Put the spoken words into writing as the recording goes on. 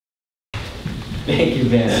Thank you,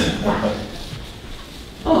 Ben.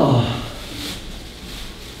 Oh.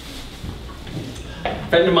 A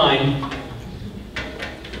friend of mine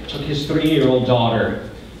took his 3-year-old daughter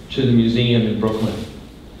to the museum in Brooklyn.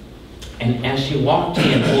 And as she walked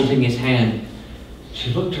in holding his hand,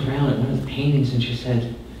 she looked around at one of the paintings and she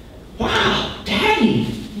said, "Wow, Daddy,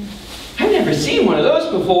 I've never seen one of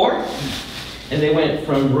those before." And they went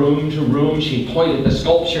from room to room. She pointed at the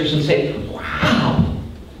sculptures and said, "Wow,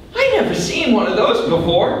 I've never seen one of those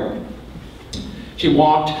before." She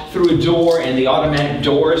walked through a door and the automatic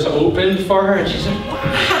doors opened for her and she said,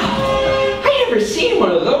 "Wow, I've never seen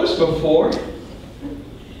one of those before."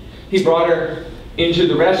 He brought her into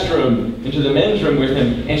the restroom, into the men's room with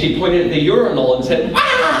him, and she pointed at the urinal and said,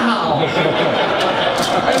 "Wow!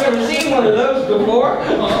 I've never seen one of those before."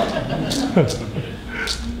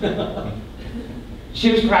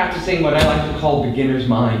 She was practicing what I like to call beginner's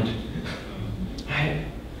mind.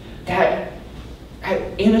 That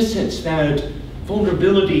innocence, that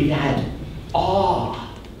vulnerability, that awe,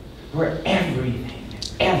 where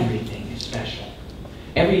everything is special.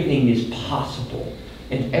 Everything is possible.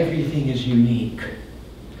 And everything is unique.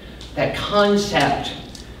 That concept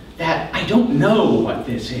that I don't know what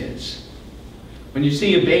this is. When you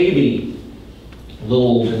see a baby, a little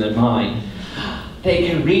older than mine, they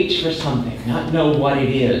can reach for something, not know what it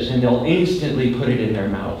is, and they'll instantly put it in their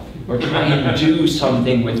mouth or try and do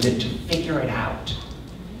something with it to figure it out.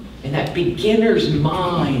 And that beginner's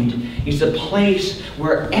mind is a place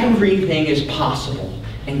where everything is possible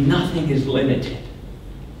and nothing is limited.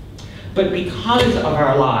 But because of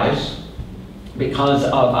our lives, because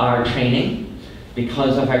of our training,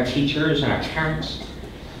 because of our teachers and our parents,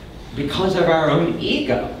 because of our own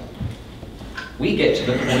ego, we get to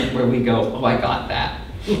the point where we go, "Oh, I got that."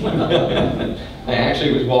 I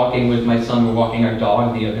actually was walking with my son, we're walking our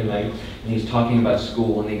dog the other night, and he's talking about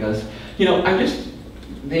school, and he goes,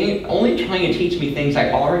 "They only trying to teach me things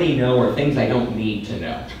I already know or things I don't need to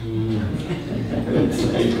know."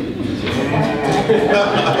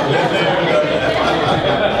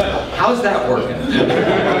 How's that working?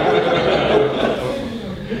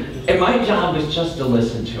 And my job is just to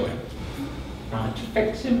listen to him. Not to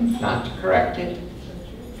fix him, not to correct it.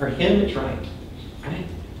 For him, it's right. Right?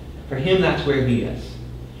 For him, that's where he is.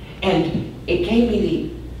 And it gave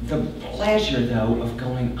me the pleasure, though, of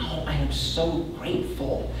going, "Oh, I am so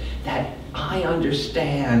grateful that I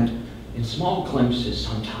understand in small glimpses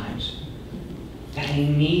sometimes that I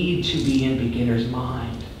need to be in beginner's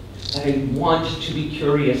mind, that I want to be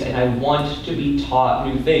curious and I want to be taught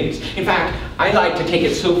new things." In fact, I like to take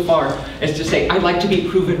it so far as to say, I'd like to be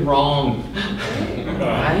proven wrong.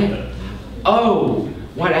 Right? Oh,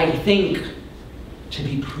 what I think to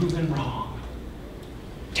be proven wrong.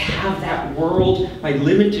 To have that world, my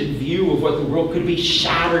limited view of what the world could be,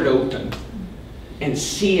 shattered open and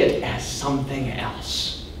see it as something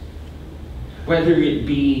else. Whether it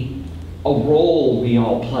be a role we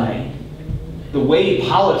all play, the way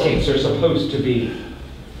politics are supposed to be,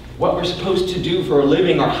 what we're supposed to do for a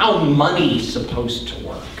living, or how money's supposed to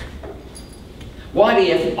work. What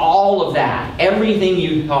if all of that, everything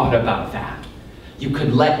you thought about that, you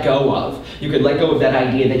could let go of? You could let go of that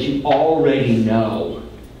idea that you already know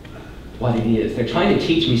what it is. They're trying to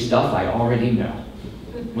teach me stuff I already know.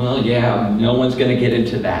 Well, yeah, no one's going to get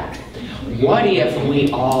into that. What if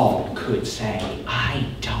we all could say, "I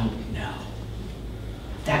don't know"?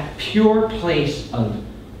 That pure place of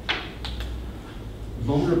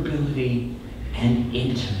vulnerability and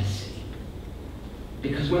intimacy.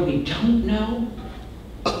 Because when we don't know,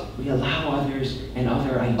 we allow others and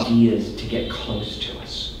other ideas to get close to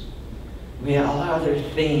us. We allow other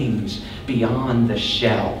things beyond the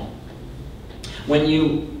shell. When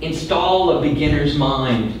you install a beginner's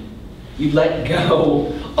mind, you let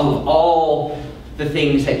go of all the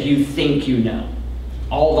things that you think you know,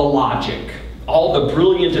 all the logic, all the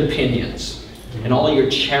brilliant opinions, and all your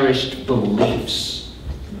cherished beliefs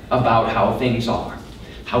about how things are,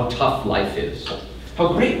 how tough life is, how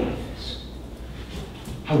great life is,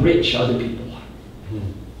 how rich other people are,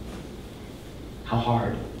 how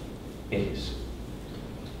hard it is.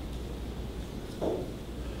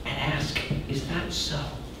 And ask, is that so?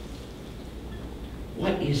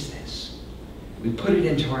 What is this? We put it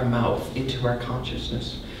into our mouth, into our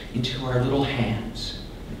consciousness, into our little hands,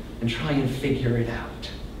 and try and figure it out.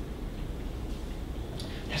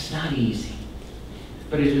 That's not easy,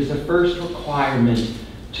 but it is the first requirement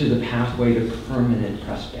to the pathway to permanent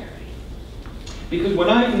prosperity. Because what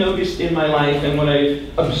I've noticed in my life and what I've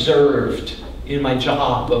observed in my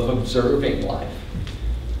job of observing life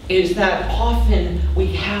is that often we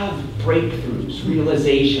have breakthroughs,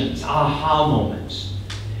 realizations, aha moments.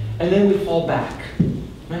 And then we fall back,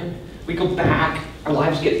 right? We go back, our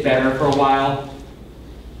lives get better for a while.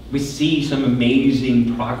 We see some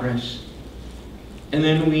amazing progress. And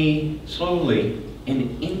then we slowly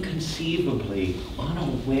and inconceivably,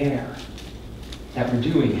 unaware that we're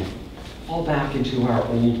doing it, fall back into our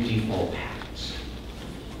old default patterns.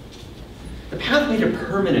 The pathway to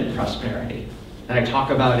permanent prosperity that I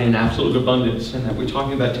talk about in Absolute Abundance and that we're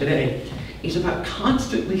talking about today is about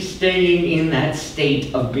constantly staying in that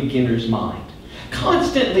state of beginner's mind.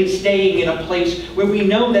 Constantly staying in a place where we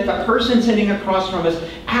know that the person sitting across from us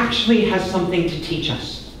actually has something to teach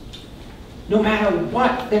us. No matter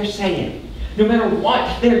what they're saying, no matter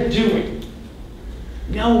what they're doing,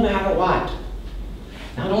 no matter what.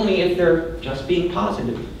 Not only if they're just being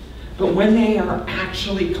positive, but when they are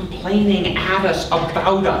actually complaining at us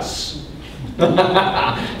about us.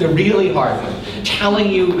 The really hard one.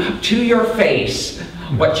 Telling you to your face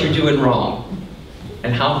what you're doing wrong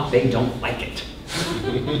and how they don't like it.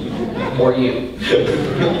 Or you.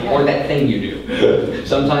 Or that thing you do.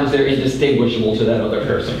 Sometimes they're indistinguishable to that other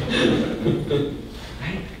person.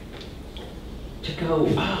 Right? To go,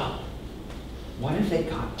 oh, what have they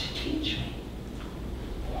got to teach me?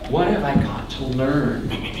 What have I got to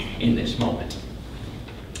learn in this moment?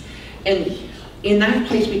 And in that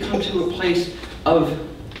place, we come to a place of,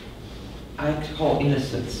 I like to call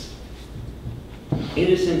innocence.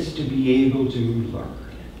 Innocence to be able to learn.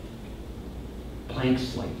 Blank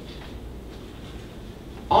slate.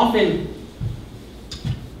 Often,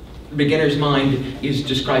 the beginner's mind is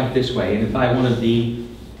described this way, and by one of the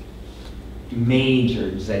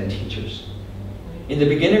major Zen teachers. In the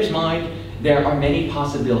beginner's mind, there are many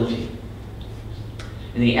possibilities.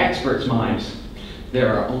 In the expert's minds,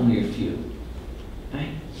 there are only a few.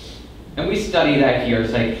 Right? And we study that here.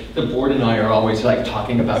 It's like the board and I are always like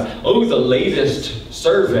talking about, oh, the latest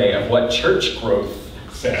survey of what church growth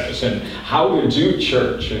says, and how to do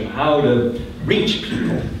church, and how to reach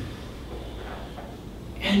people.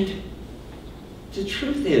 And the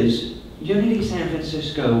truth is, Unity San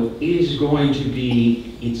Francisco is going to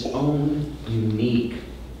be its own unique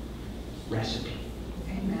recipe.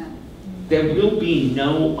 Amen. There will be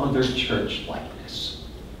no other church like this.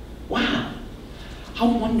 Wow, how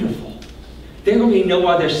wonderful. There will be no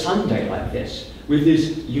other Sunday like this, with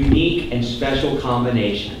this unique and special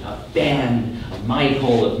combination of Ben, of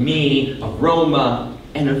Michael, of me, of Roma,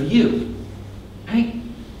 and of you. Right?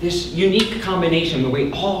 This unique combination where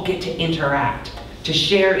we all get to interact, to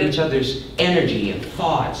share each other's energy and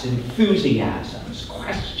thoughts, enthusiasms,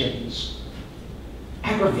 questions,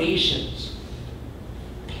 aggravations,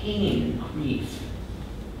 pain and grief,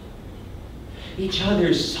 each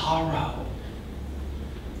other's sorrow,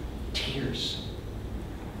 tears.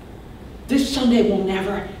 This Sunday will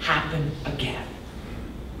never happen again.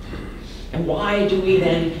 And why do we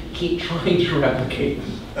then keep trying to replicate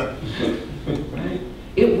them? Right?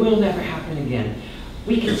 It will never happen again.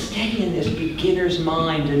 We can stay in this beginner's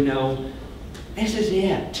mind and know this is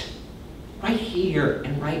it, right here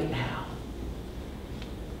and right now.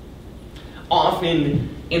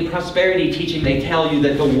 Often in prosperity teaching, they tell you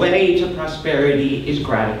that the way to prosperity is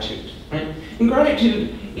gratitude. Right? And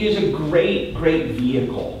gratitude is a great, great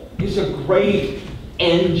vehicle. It's a great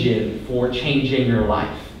engine for changing your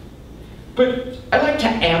life. But I like to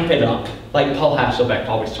amp it up, like Paul Hasselbeck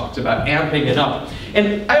always talks about, amping it up.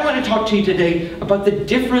 And I want to talk to you today about the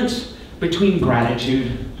difference between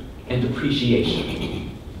gratitude and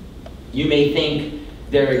appreciation. You may think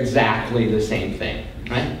they're exactly the same thing,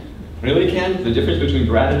 right? Really, Ken? The difference between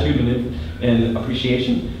gratitude and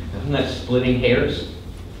appreciation? Isn't that splitting hairs?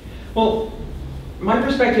 Well, my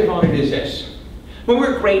perspective on it is this. When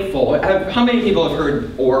we're grateful, how many people have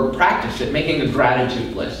heard or practiced it, making a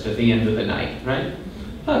gratitude list at the end of the night, right?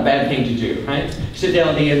 Not a bad thing to do, right? Sit down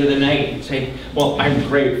at the end of the night and say, well, I'm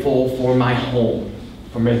grateful for my home,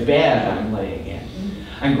 for my bed I'm laying in.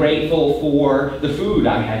 I'm grateful for the food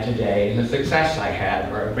I had today and the success I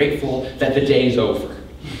had, or I'm grateful that the day's over.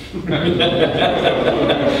 I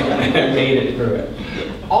made it through it.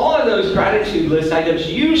 All of those gratitude list items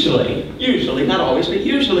usually, not always, but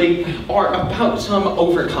usually are about some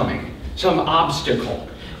overcoming, some obstacle.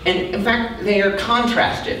 And in fact, they are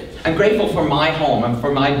contrasted. I'm grateful for my home, and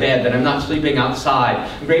for my bed, that I'm not sleeping outside.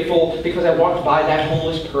 I'm grateful because I walked by that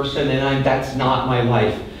homeless person and that's not my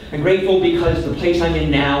life. I'm grateful because the place I'm in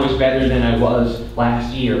now is better than I was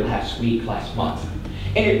last year, last week, last month.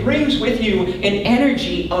 And it brings with you an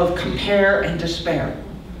energy of compare and despair.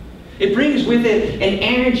 It brings with it an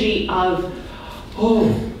energy of,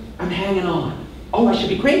 oh, I'm hanging on. Oh, I should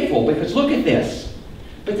be grateful because look at this.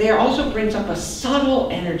 But there also brings up a subtle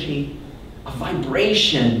energy, a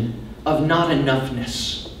vibration of not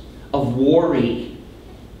enoughness. of worry,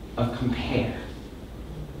 of compare.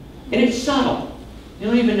 And it's subtle. You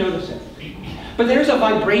don't even notice it. But there's a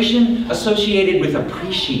vibration associated with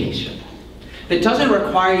appreciation that doesn't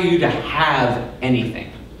require you to have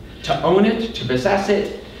anything, to own it, to possess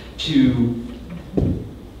it, to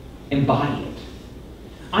embody it.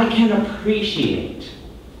 I can appreciate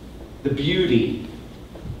the beauty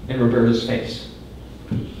in Roberta's face.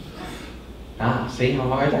 See how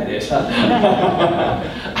hard that is, huh?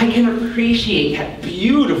 I can appreciate that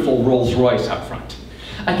beautiful Rolls Royce up front.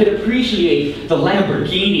 I can appreciate the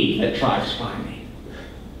Lamborghini that drives by me.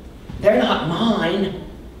 They're not mine.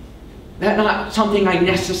 They're not something I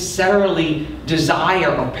necessarily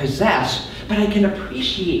desire or possess, but I can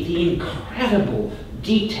appreciate the incredible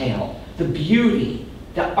detail, the beauty,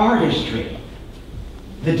 the artistry,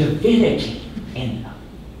 the divinity in them.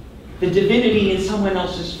 The divinity in someone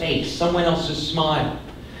else's face, someone else's smile.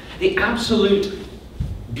 The absolute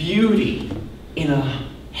beauty in a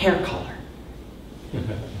hair color.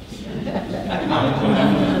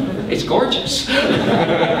 It's gorgeous.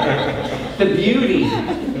 The beauty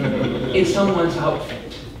in someone's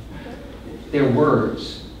outfit, their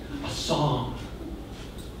words, a song,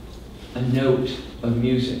 a note of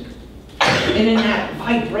music. And in that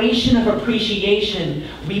vibration of appreciation,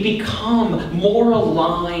 we become more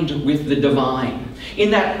aligned with the divine.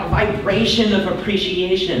 In that vibration of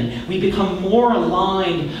appreciation, we become more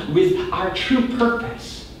aligned with our true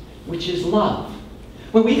purpose, which is love.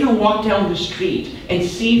 When we can walk down the street and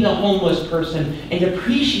see the homeless person and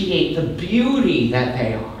appreciate the beauty that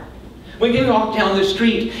they are. We can walk down the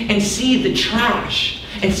street and see the trash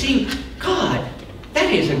and see, God,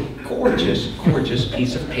 that is a gorgeous, gorgeous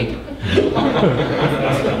piece of paper.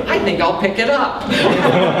 I think I'll pick it up.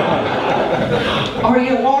 Or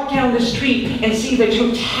you walk down the street and see the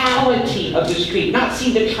totality of the street. Not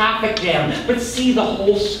see the traffic jam, but see the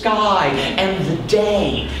whole sky and the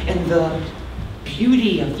day and the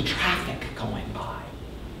beauty of the traffic going by.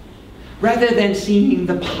 Rather than seeing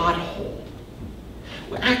the pothole.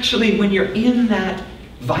 Actually, when you're in that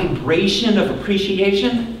vibration of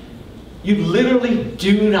appreciation, you literally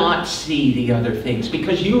do not see the other things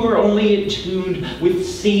because you are only attuned with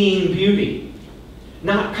seeing beauty,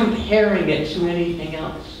 not comparing it to anything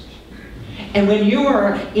else. And when you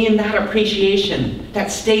are in that appreciation,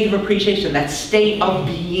 that state of appreciation, that state of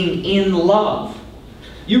being in love,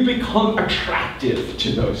 you become attractive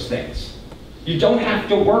to those things. You don't have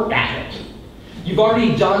to work at it. You've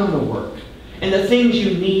already done the work. And the things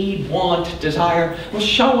you need, want, desire will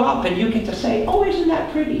show up and you get to say, oh, isn't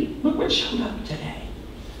that pretty? Look what showed up today.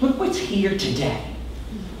 Look what's here today.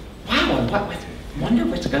 Wow, I wonder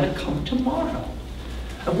what's going to come tomorrow.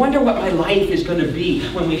 I wonder what my life is going to be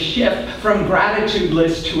when we shift from gratitude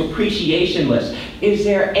list to appreciation list. Is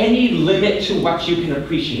there any limit to what you can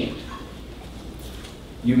appreciate?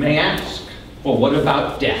 You may ask, well, what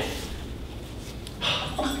about death?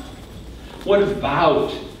 What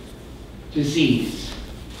about disease?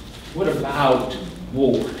 What about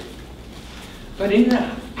war? But in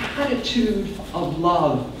that attitude of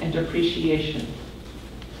love and appreciation,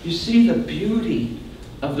 you see the beauty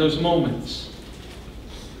of those moments.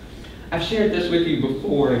 I've shared this with you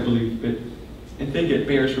before, I believe, but I think it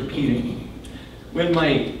bears repeating. When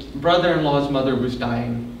my brother-in-law's mother was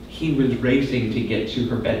dying, he was racing to get to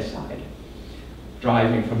her bedside,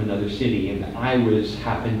 driving from another city, and I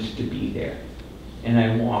happened to be there. And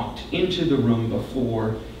I walked into the room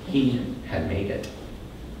before he had made it.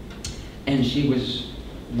 And she was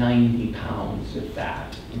 90 pounds at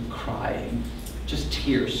that, and crying, just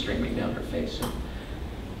tears streaming down her face. And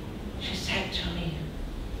she said to me,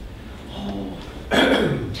 oh,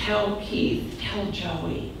 tell Keith, tell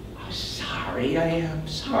Joey, how sorry I am,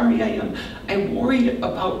 sorry I am. I worried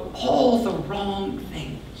about all the wrong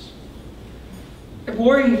things. I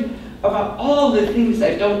worried about all the things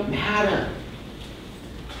that don't matter.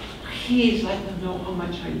 Please let them know how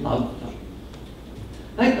much I love them.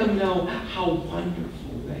 Let them know how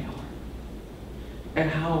wonderful they are. And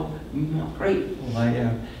how grateful I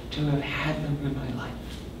am to have had them in my life.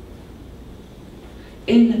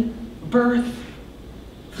 In birth,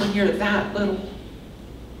 when you're that little,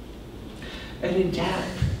 and in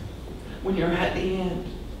death, when you're at the end,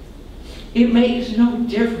 it makes no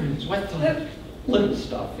difference what the little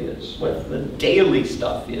stuff is, what the daily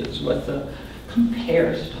stuff is, what the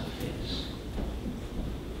compare stuff is.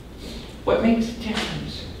 What makes a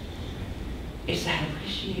difference is that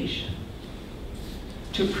appreciation.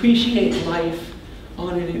 To appreciate life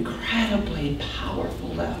on an incredibly powerful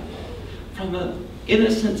level, from the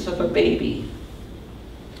innocence of a baby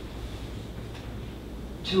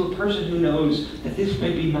to a person who knows that this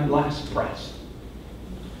may be my last breath.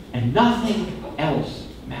 And nothing else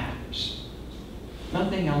matters.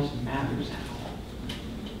 Nothing else matters at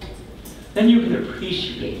all. Then you can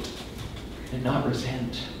appreciate and not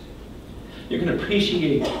resent. You can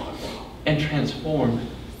appreciate and transform.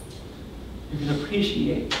 You can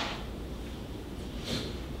appreciate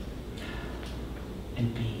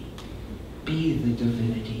and be. Be the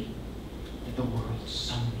divinity that the world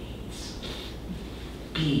so needs.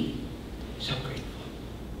 Be so grateful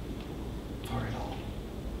for it all.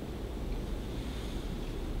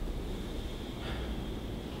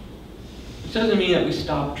 It doesn't mean that we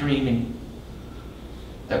stop dreaming,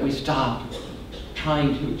 that we stop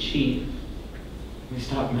trying to achieve, we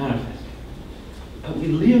stop manifesting. But we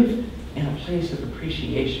live in a place of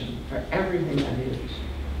appreciation for everything that is,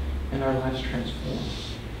 and our lives transform.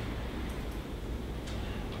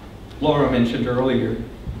 Laura mentioned earlier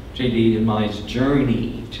JD and my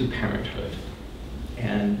journey to parenthood.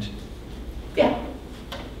 And yeah,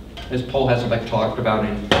 as Paul Hasselbeck talked about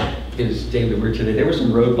in his daily word today, there were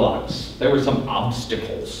some roadblocks. There were some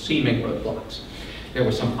obstacles, seeming roadblocks. There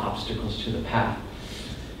were some obstacles to the path.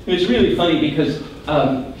 It was really funny because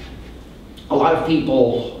a lot of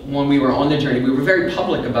people, when we were on the journey, we were very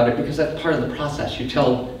public about it because that's part of the process. You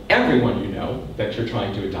tell everyone you know that you're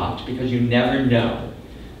trying to adopt because you never know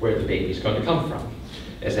where the baby's going to come from,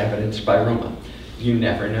 as evidenced by Roma. You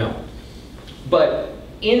never know. But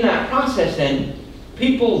in that process then,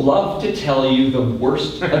 people love to tell you the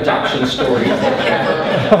worst adoption stories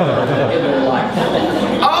ever in their life.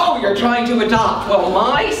 Oh, you're trying to adopt. Well,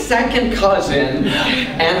 my second cousin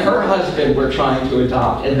and her husband were trying to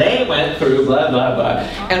adopt, and they went through blah, blah, blah.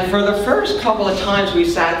 And for the first couple of times we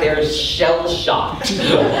sat there shell-shocked,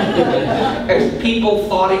 as people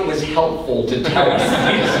thought it was helpful to tell us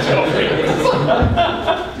these stories.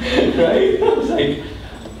 Right? I was like,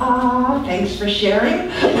 thanks for sharing.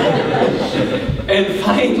 And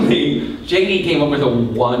finally, JD came up with a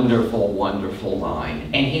wonderful, wonderful line.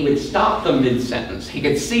 And he would stop the mid-sentence. He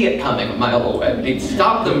could see it coming a mile away. And he'd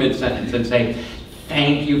stop the mid-sentence and say,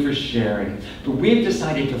 thank you for sharing. But we've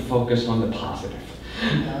decided to focus on the positive.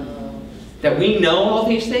 That we know all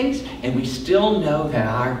these things, and we still know that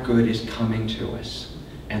our good is coming to us.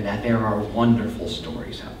 And that there are wonderful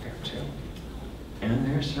stories out there too. And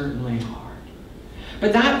they're certainly hard.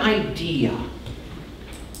 But that idea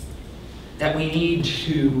that we need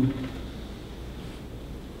to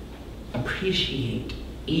appreciate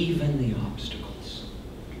even the obstacles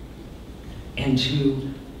and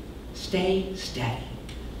to stay steady,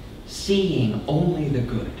 seeing only the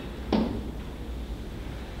good,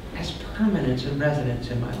 has permanence and resonance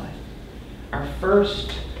in my life. Our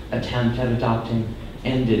first attempt at adopting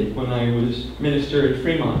ended when I was minister at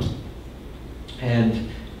Fremont. And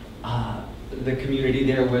the community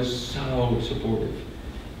there was so supportive.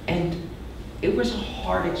 And it was a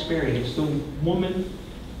hard experience. The woman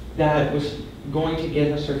that was going to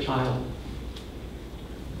give us her child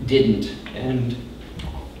didn't. And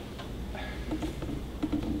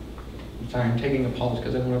I'm sorry, I'm taking a pause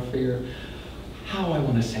because I want to figure how I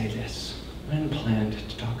want to say this. I hadn't planned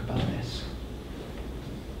to talk about this.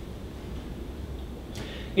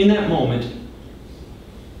 In that moment,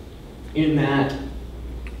 in that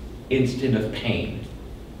instant of pain,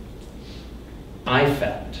 I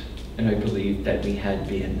felt, and I believed, that we had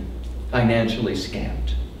been financially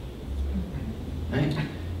scammed. Right?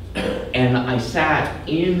 And I sat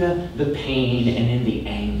in the pain and in the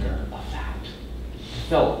anger of that. I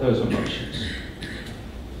felt those emotions.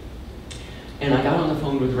 And I got on the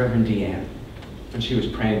phone with Reverend Deanne, and she was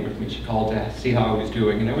praying with me. She called to see how I was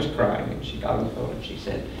doing, and I was crying. And she got on the phone and she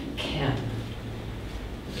said, Ken,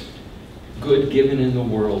 good given in the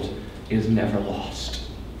world is never lost.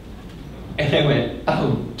 And I went,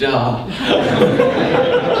 oh, duh.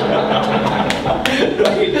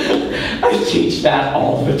 Right? I teach that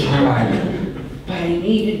all the time. But I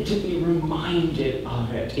needed to be reminded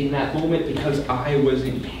of it in that moment because I was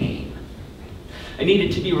in pain. I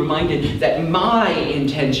needed to be reminded that my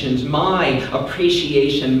intentions, my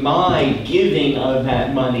appreciation, my giving of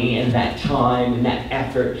that money and that time and that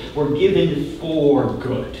effort were given for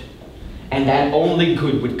good. And that only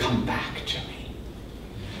good would come back to me.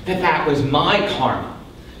 That was my karma.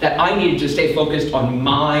 That I needed to stay focused on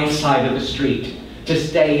my side of the street, to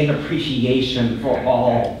stay in appreciation for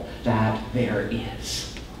all that there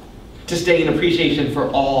is. To stay in appreciation for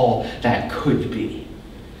all that could be.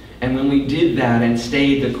 And when we did that and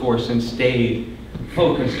stayed the course and stayed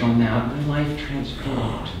focused on that, my life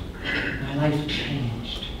transformed. My life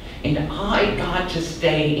changed. And I got to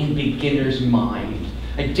stay in beginner's mind.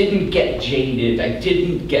 I didn't get jaded. I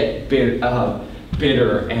didn't get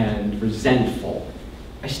bitter and resentful.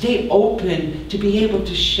 I stay open to be able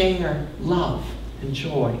to share love and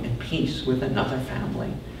joy and peace with another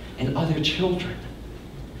family and other children.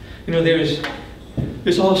 You know,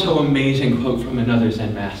 there's also an amazing quote from another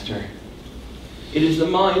Zen master. It is the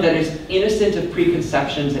mind that is innocent of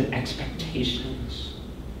preconceptions and expectations,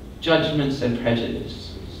 judgments and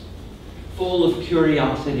prejudices, full of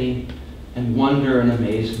curiosity and wonder and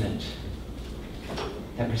amazement,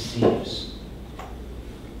 that receives.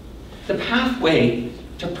 The pathway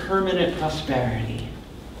to permanent prosperity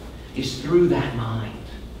is through that mind,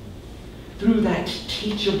 through that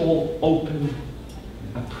teachable, open,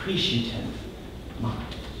 appreciative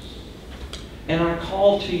mind. And our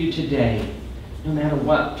call to you today, no matter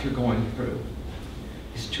what you're going through,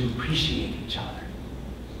 is to appreciate each other,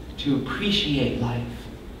 to appreciate life,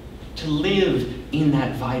 to live in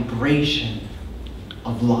that vibration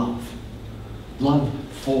of love. Love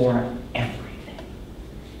for everything.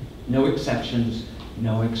 No exceptions,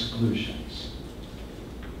 no exclusions.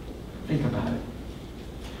 Think about it.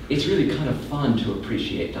 It's really kind of fun to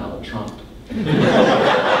appreciate Donald Trump. Yeah.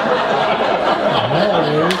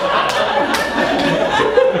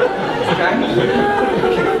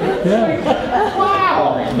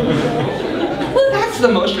 Wow! That's the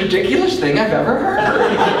most ridiculous thing I've ever heard.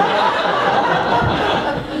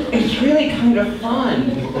 It's really kind of fun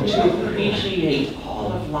to appreciate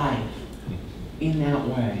all of life in that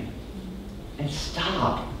way and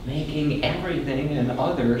stop making everything and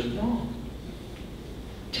others wrong.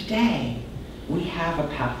 Today, we have a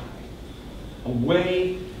pathway, a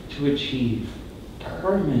way to achieve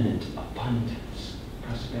permanent abundance,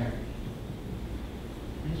 prosperity.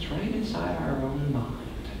 And it's right inside our own mind.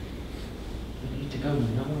 We need to go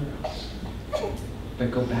nowhere else,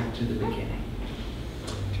 but go back to the beginning,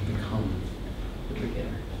 to become the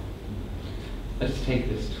beginner. Let's take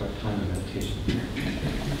this to our time of meditation.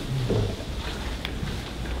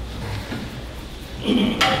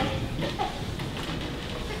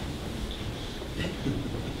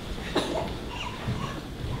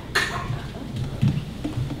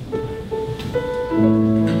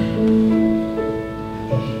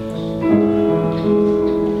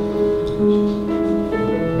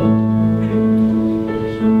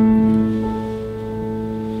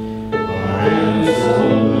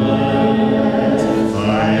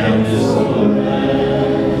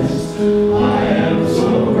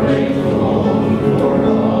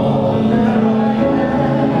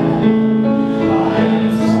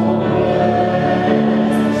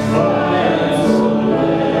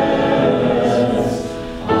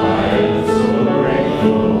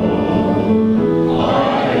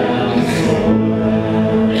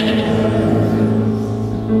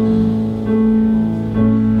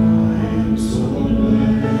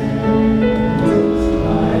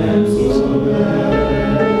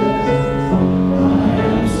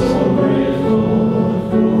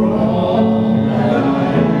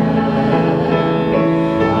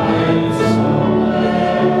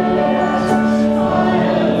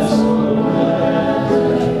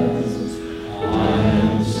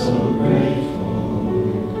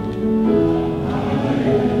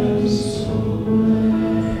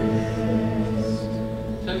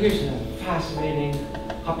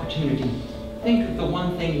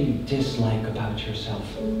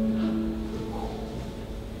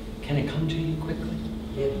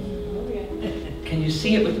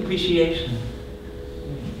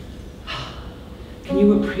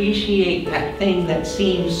 Appreciate that thing that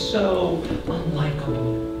seems so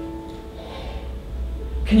unlikable?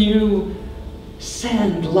 Can you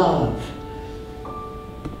send love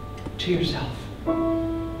to yourself?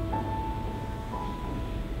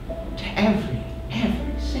 To every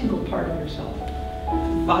single part of yourself.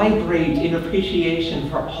 Vibrate in appreciation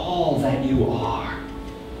for all that you are.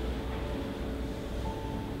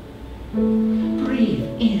 Breathe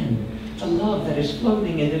in the love that is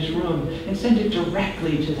floating in this room and send it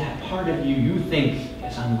directly to that part of you you think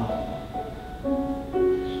is unlovable.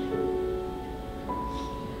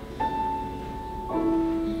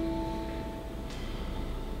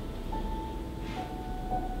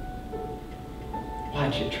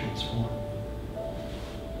 Watch it transform.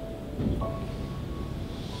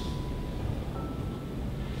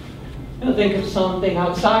 Now think of something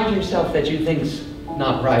outside yourself that you think's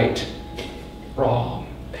not right, wrong.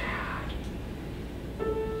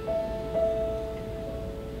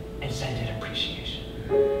 Send it appreciation.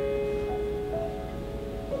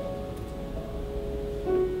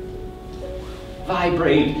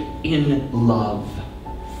 Vibrate in love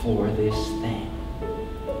for this thing,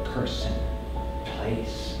 person,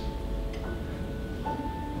 place.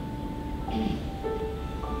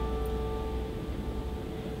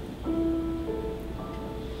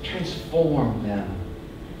 transform them.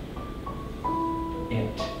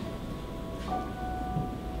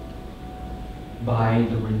 By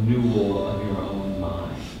the renewal of your own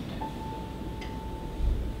mind.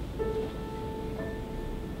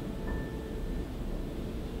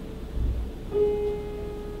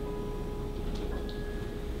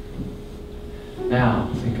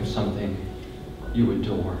 Now, think of something you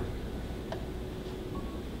adore.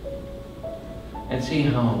 And see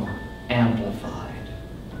how amplified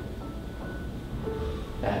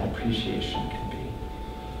that appreciation can be.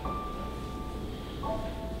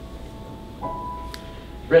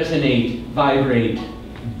 Resonate, vibrate,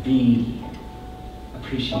 be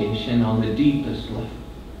appreciation on the deepest level.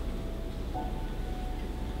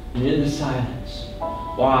 And in the silence,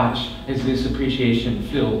 watch as this appreciation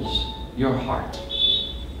fills your heart,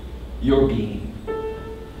 your being,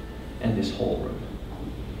 and this whole room.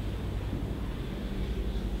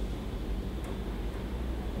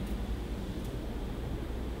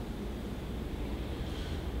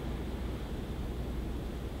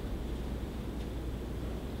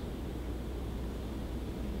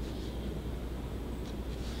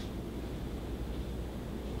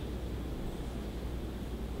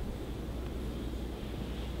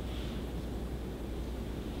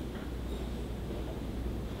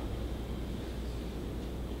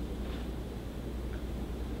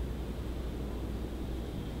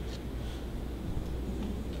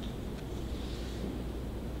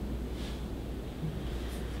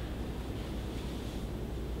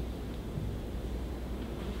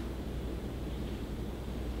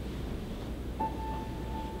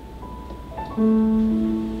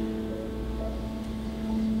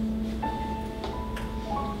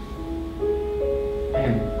 I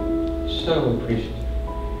am so appreciative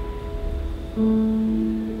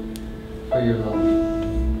for your love.